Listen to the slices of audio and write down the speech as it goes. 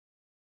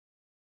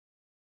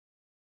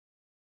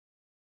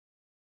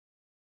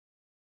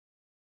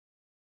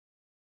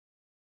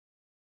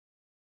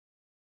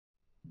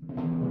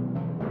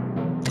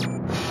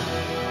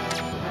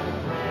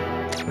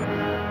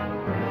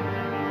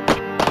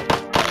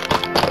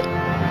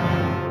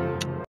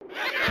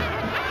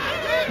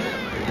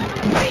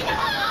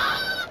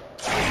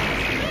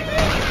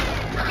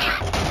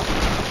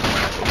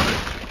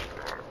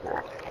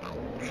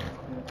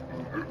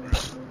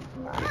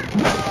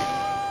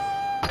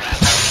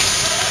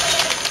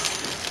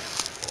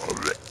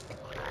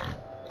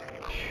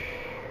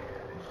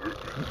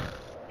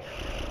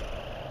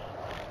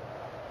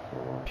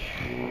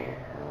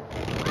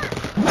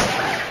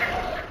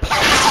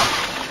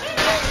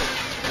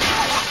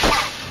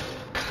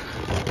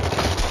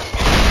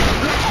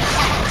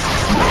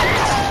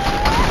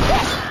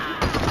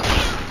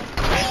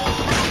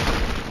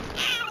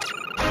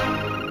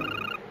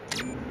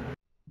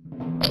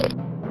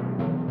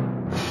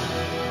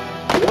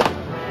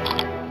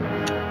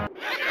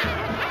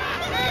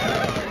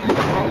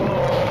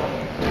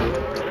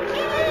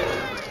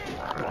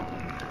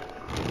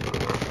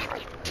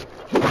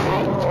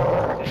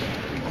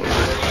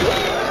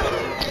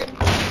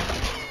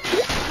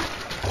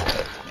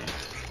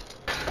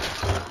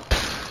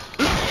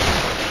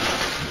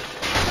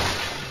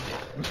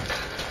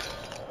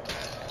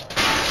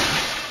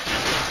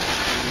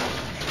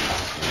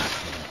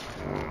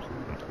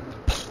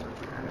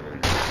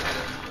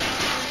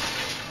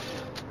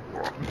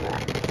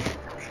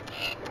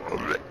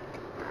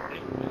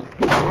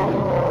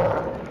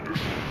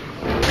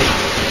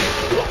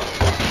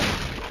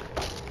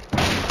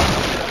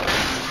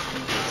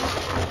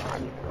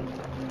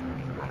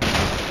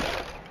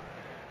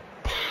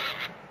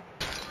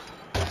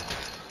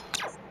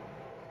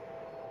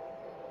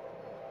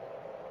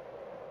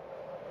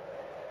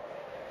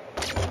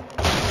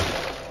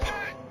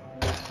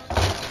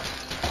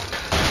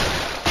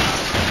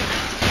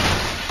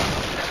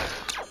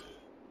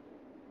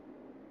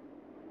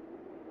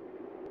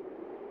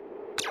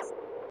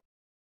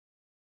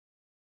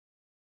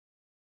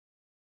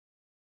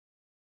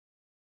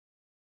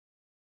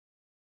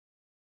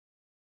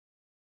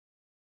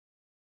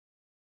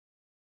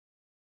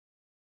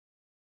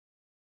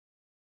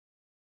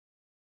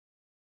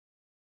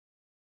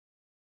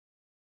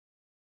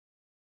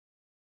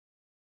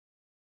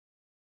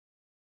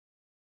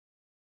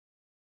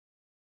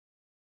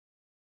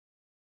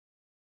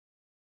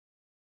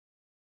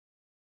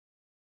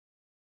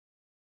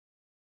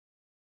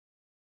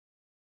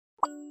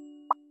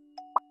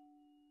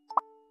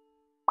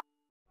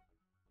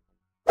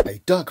A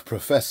duck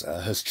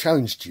professor has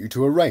challenged you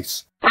to a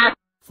race.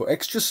 For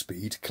extra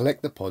speed,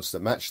 collect the pods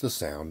that match the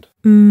sound.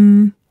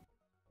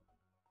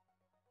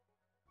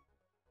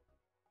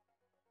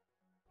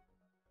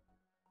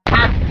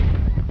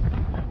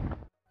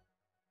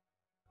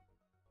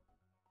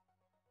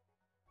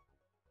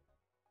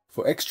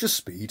 For extra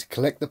speed,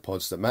 collect the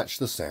pods that match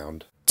the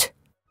sound.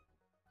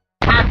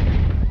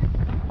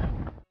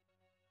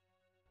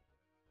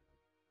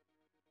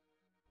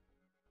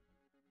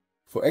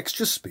 For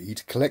extra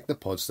speed, collect the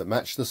pods that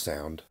match the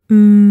sound.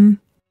 Oh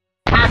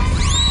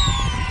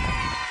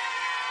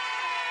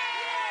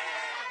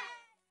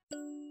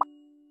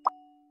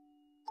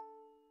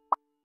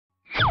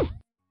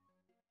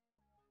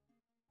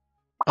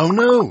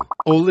no!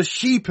 All the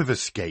sheep have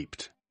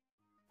escaped.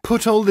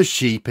 Put all the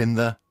sheep in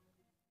the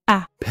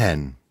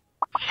pen.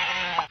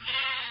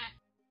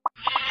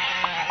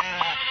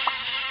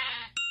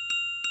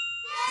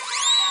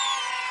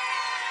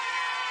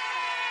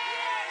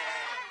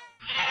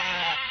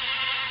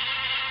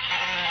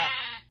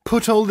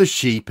 Put all the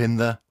sheep in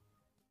the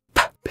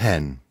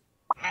pen.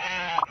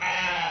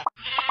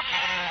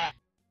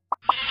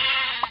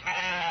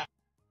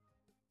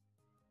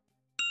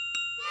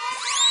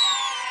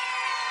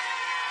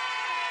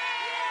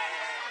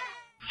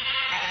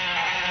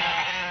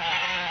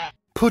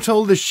 Put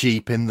all the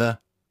sheep in the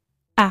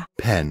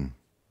pen.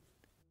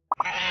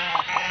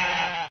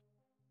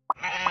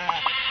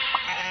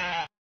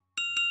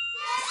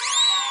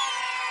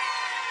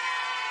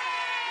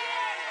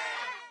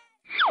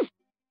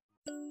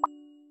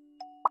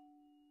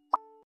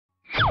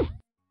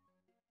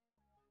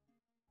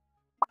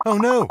 Oh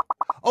no!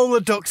 All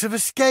the ducks have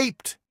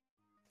escaped!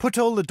 Put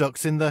all the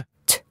ducks in the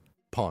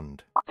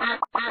pond.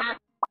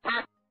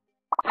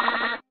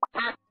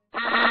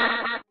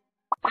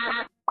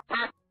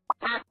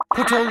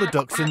 Put all the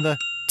ducks in the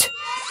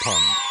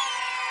pond.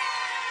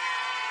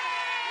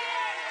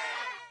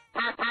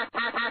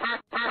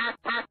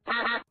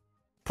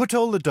 Put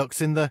all the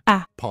ducks in the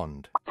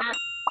pond.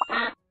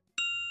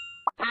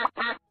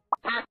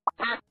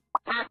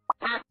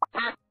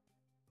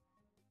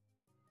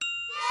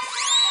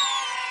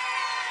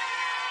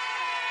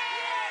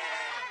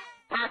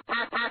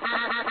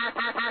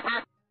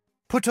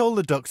 Put all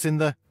the ducks in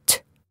the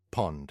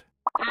pond.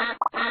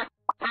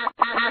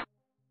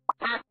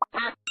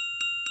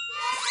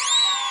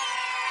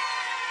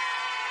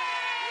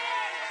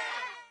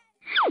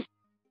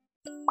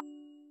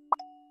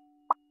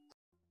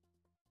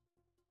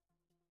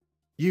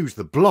 Use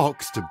the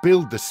blocks to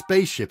build the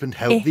spaceship and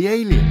help the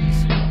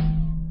aliens.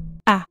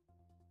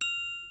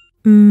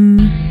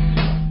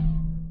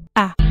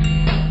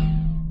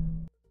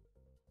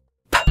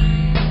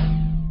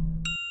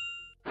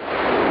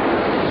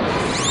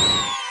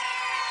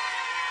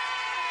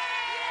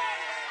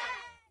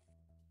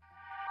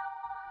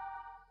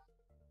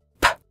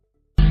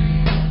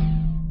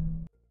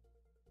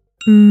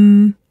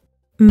 A.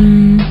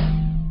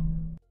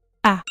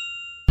 A.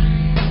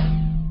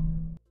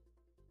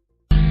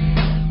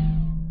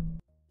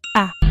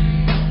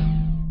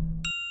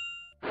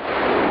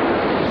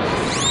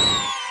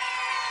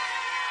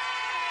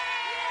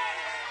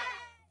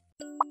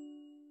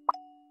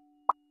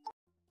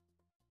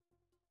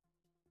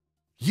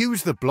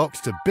 Use the blocks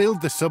to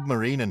build the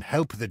submarine and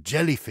help the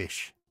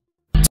jellyfish.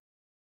 Ducky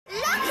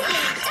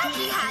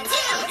hat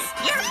is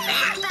your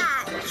badge.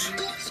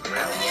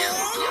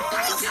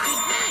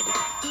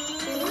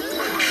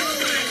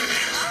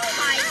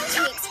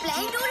 She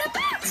explained all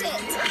about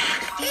it.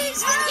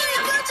 It's very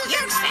good at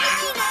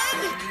explaining.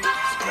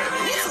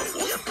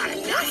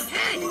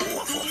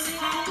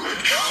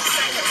 He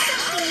said it's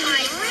something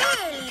I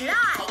really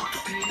like.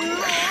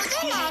 More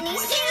than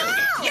anything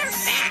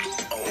else.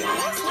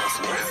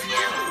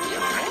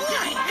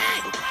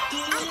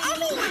 And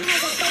everyone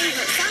has a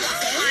favourite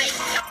something.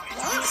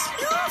 What's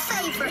your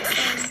favourite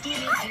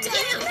thing? I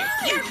don't know.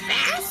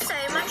 There's so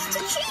much to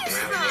choose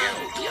from.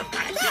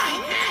 Then,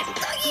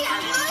 Doggy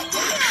had an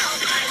idea.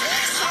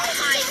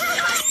 To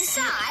help us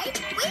decide,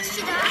 we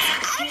should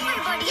ask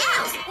everybody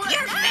else what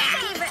their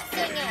favourite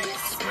thing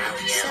is.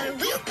 So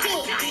we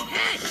did.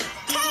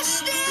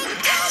 Testing!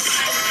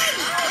 Testing!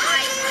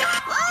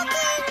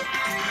 Walking!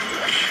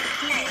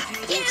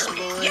 What's my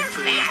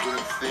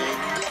favorite thing?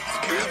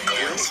 Good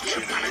question.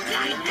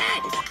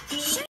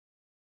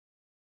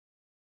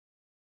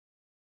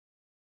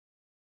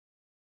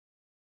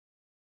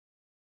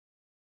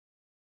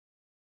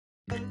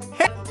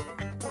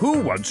 Who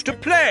wants to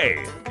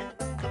play?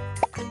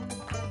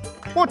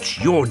 What's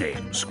your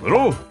name,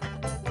 Squirrel?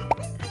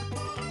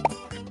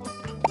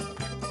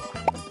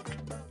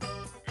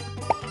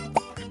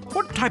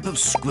 What type of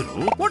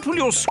squirrel? What will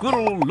your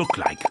squirrel look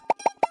like?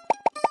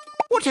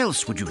 What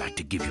else would you like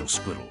to give your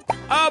squirrel?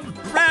 A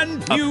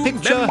brand new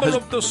member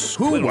of the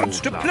Squirrel Who wants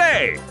to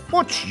play?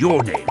 What's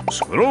your name,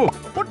 Squirrel?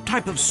 What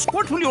type of...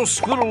 What will your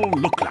squirrel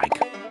look like?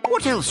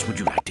 What else would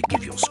you like to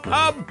give your squirrel?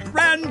 A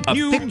brand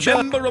new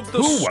member of the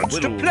Who wants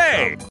to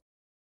play?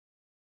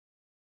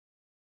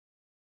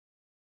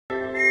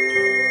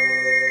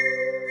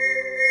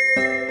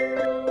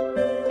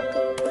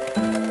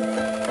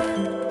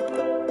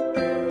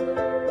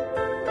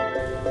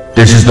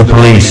 This is the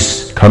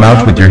police. Come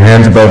out with your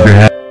hands above your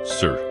head.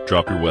 Sir,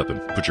 drop your weapon,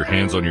 put your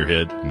hands on your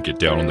head, and get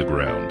down on the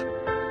ground.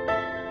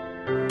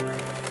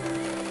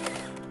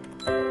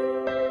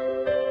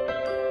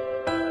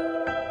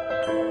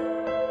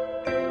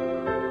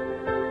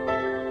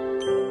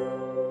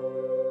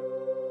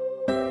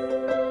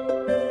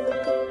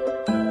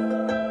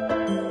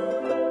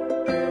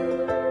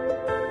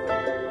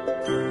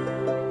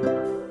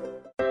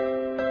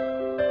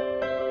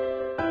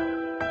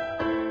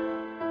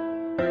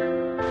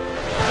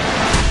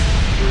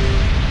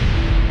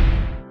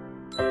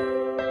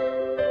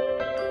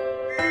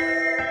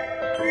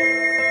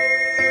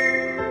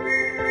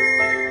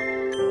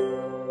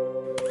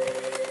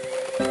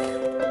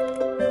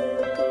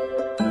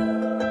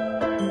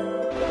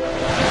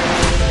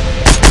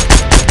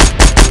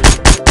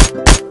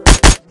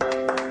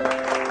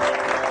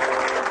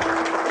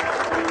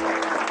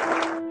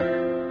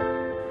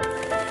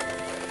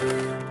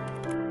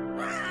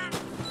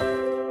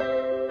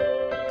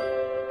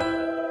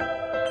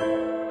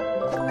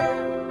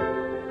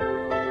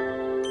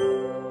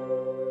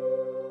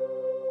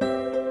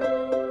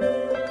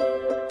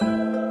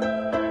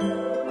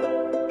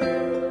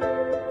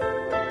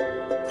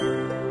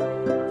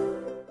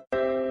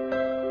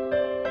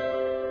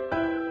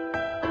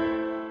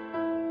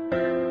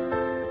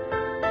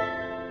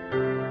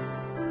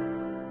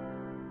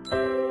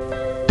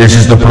 This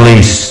is the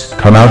police.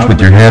 Come out with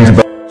your hands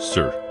above.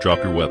 Sir,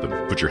 drop your weapon,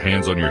 put your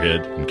hands on your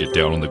head, and get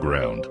down on the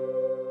ground.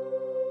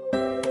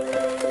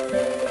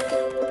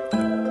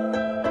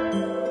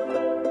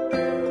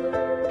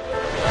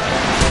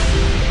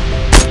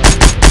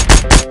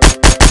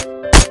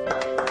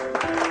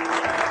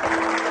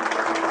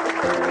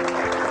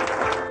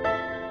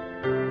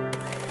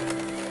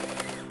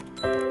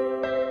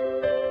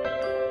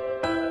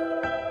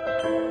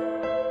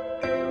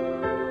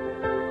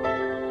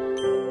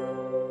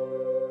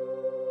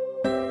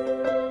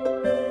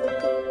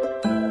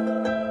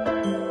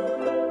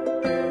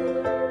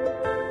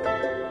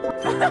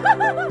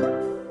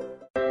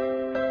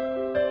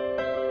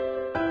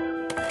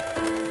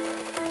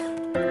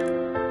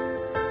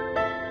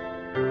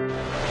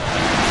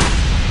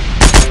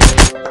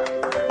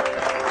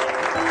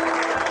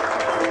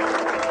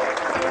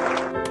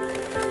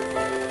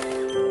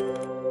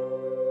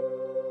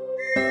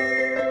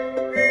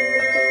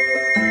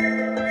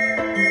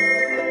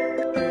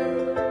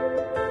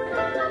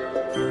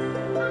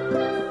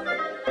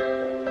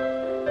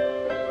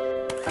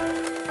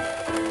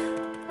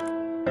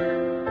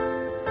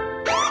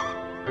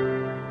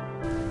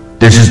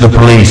 This is the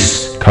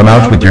police. Come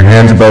out with your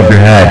hands above your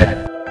head.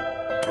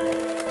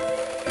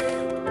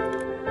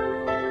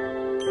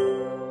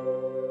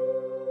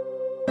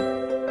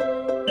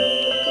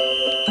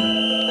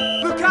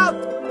 Look out!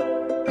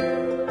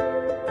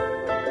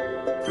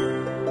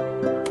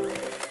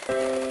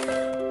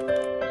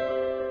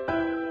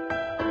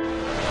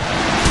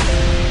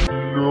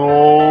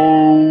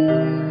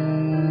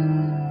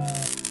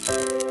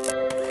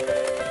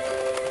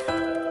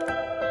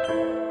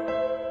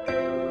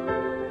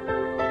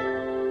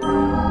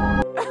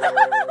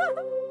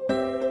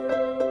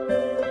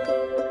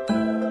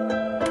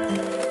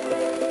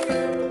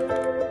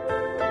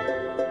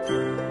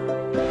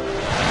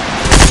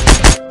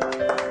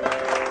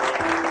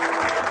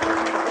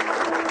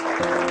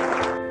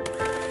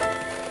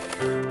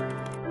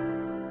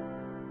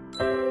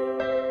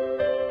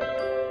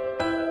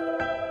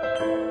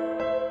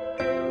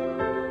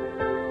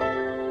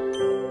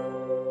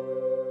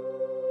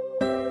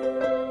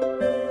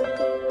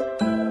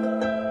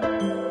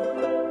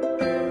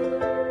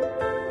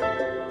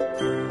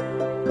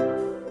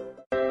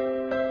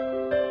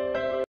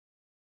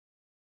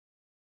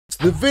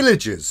 The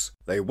villagers.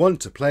 They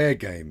want to play a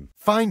game.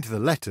 Find the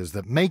letters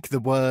that make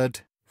the word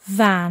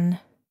van.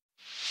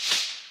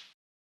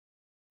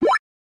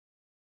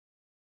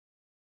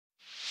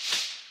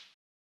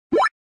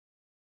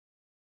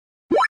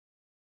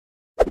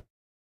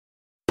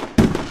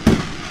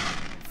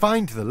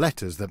 Find the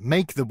letters that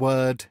make the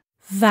word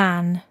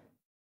van.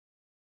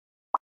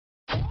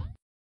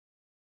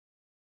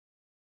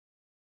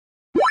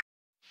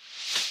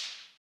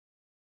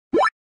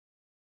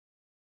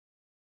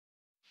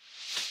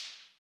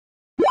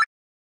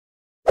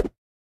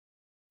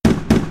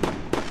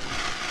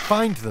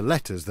 Find the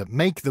letters that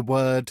make the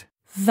word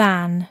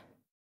van.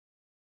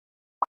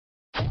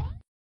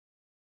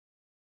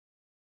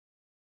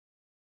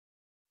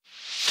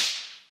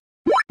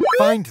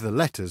 Find the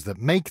letters that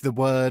make the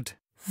word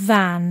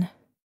van.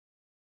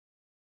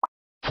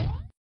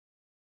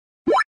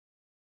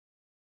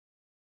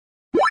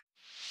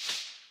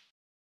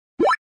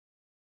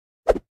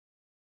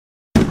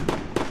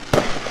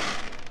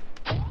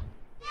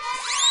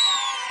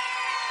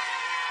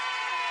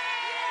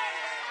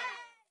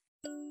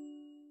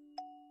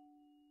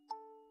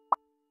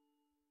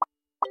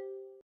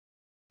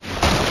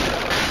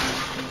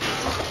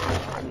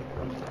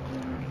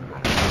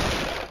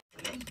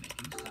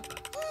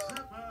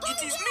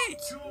 It is me,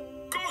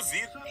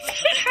 Cozy.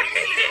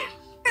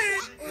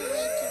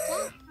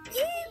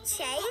 You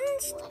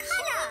changed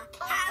colour.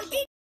 How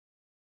did...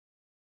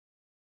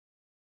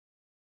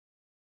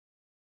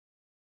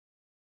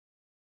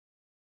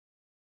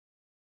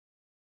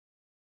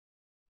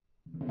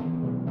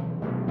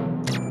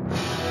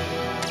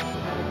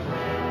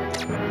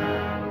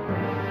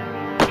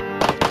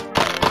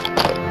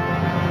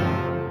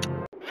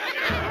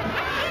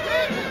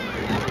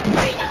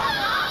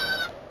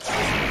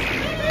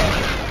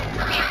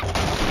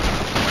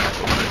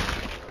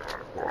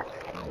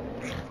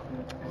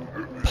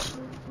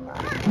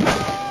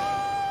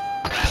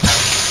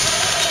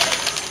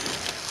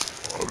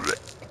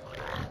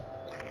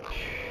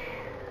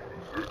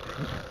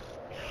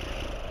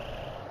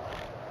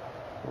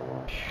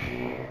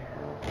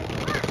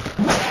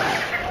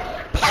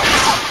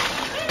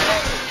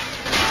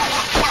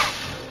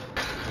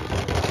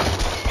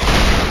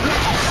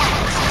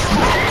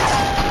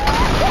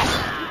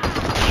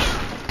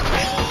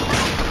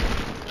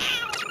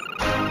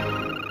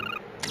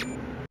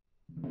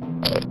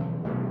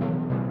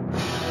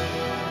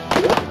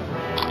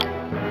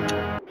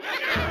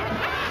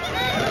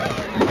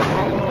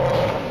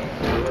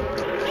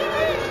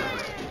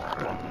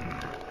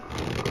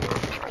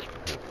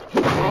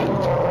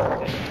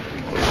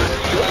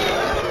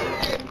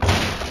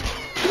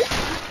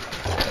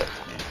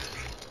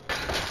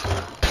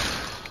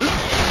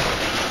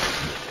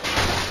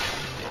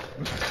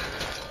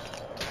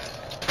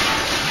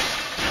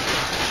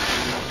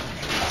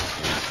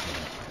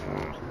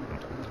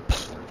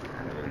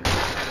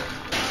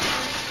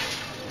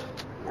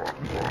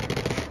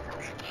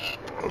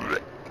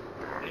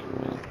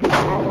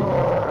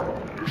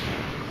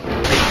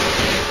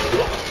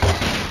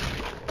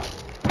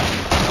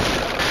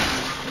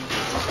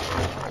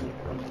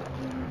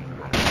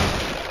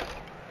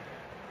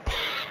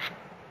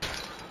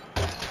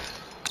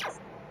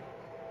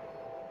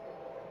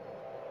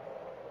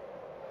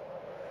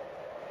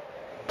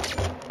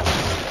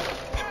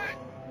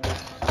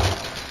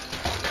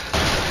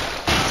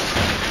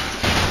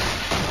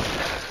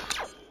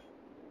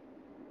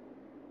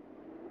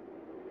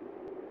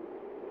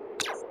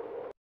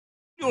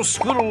 Your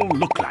squirrel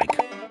look like?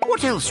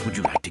 What else would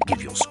you like to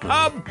give your squirrel?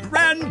 A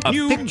brand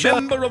new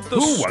member of the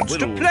Who wants to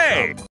Squirrel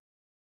play? Club.